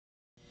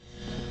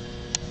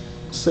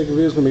Second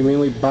video is going to be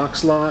mainly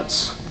box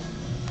lots.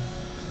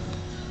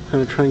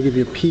 Kind of trying to give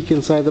you a peek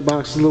inside the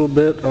box a little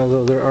bit,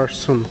 although there are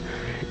some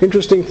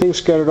interesting things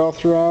scattered all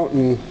throughout,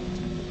 and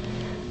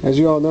as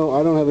you all know,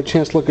 I don't have a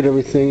chance to look at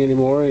everything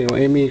anymore. You know,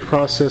 Amy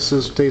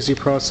processes, Daisy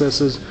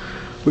processes.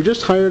 We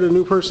just hired a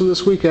new person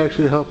this week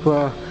actually to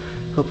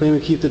help Amy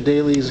keep the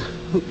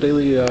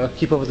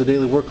keep up with the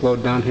daily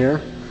workload down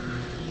here.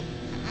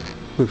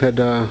 We've had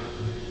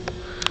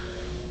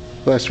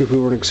last week we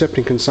weren't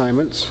accepting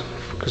consignments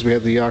because we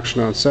had the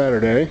auction on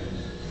Saturday,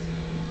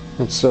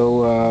 and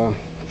so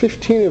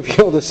 15 of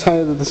y'all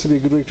decided that this would be a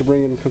good week to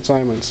bring in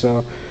consignments.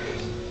 So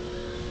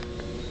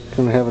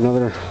gonna have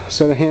another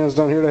set of hands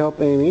down here to help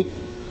Amy.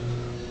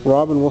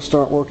 Robin will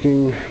start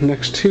working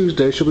next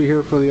Tuesday. She'll be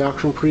here for the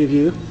auction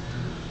preview.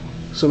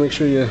 So make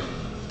sure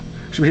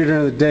she'll be here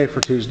during the day for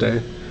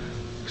Tuesday.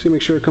 So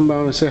make sure to come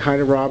down and say hi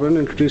to Robin,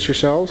 introduce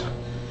yourselves.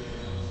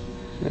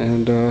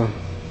 And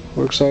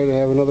we're excited to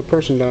have another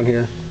person down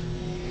here.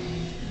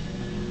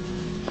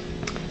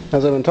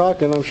 As I've been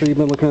talking, I'm sure you've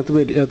been looking at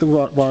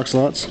the box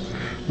lots.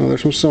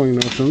 There's some sewing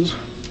notions.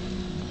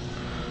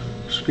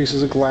 There's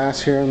pieces of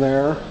glass here and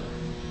there.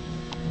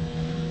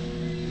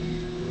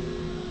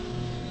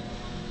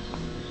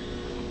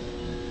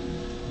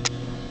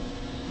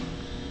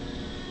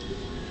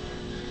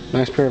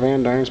 Nice pair of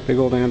andirons, big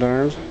old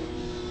andirons.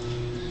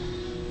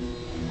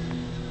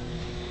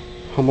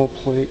 Hummel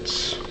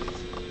plates.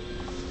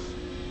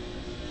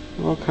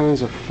 All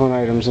kinds of fun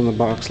items in the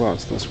box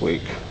lots this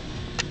week.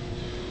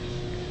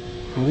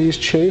 Are these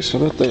Chase? I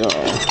bet they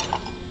are.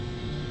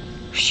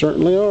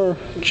 Certainly are.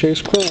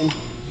 Chase Chrome.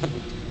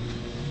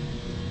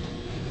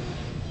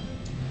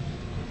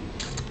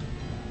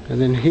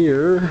 And then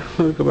here,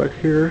 let me go back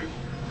here.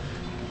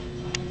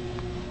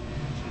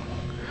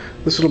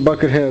 This little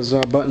bucket has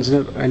buttons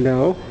in it, I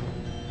know.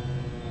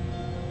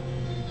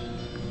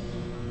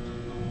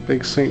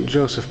 Big St.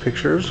 Joseph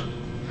pictures.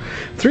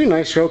 3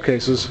 nice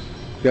showcases.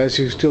 You guys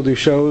who still do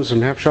shows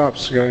and have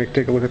shops, you gotta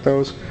take a look at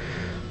those.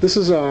 This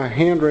is a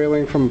hand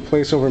railing from a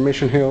place over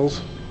Mission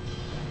Hills.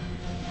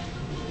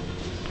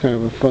 Kind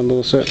of a fun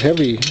little set.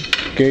 Heavy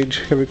gauge,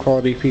 heavy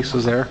quality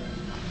pieces there.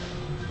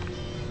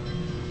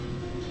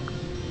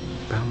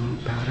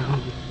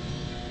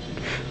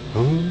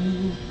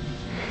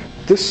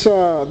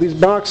 These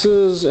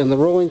boxes and the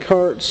rolling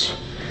carts,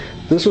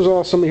 this was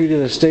all somebody who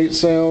did estate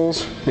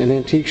sales and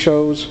antique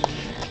shows,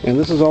 and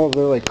this is all of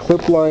their like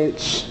clip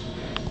lights.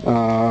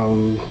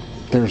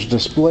 There's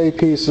display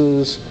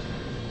pieces,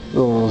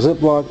 little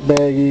Ziploc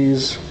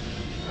baggies,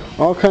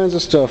 all kinds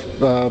of stuff,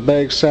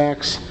 bag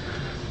sacks.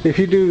 If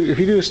you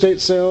do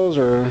estate sales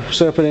or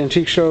set up at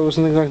antique shows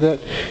and things like that,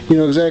 you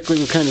know exactly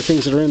what kind of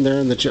things that are in there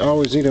and that you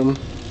always need them.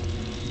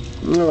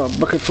 A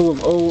bucket full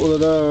of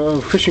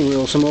old fishing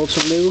reels, some old,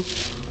 some new.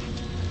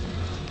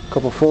 A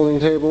couple folding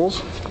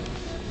tables.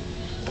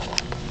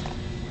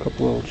 A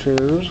couple little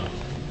chairs.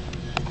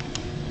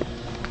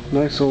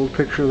 Nice old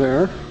picture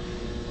there.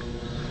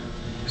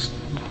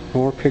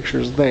 More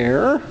pictures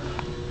there.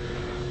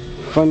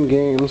 Fun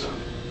games.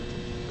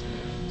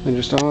 And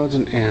just odds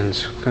and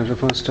ends. Kinds of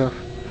fun stuff.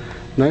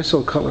 Nice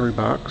old cutlery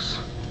box.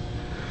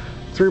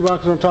 3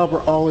 boxes on top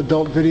are all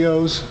adult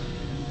videos.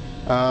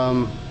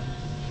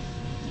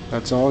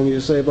 That's all I need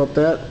to say about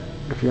that.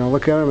 If you want to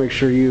look at it, make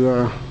sure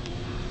you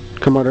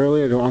come out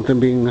early. I don't want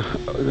them being,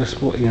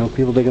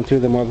 people digging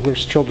through them while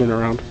there's children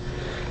around.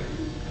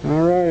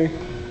 Alright.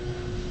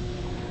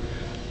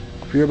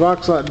 If you're a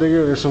box lot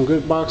digger, there's some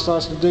good box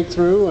lots to dig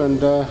through,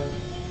 and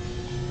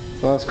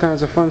lots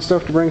kinds of fun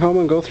stuff to bring home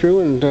and go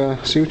through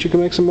and see what you can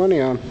make some money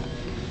on.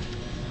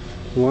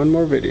 One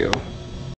more video.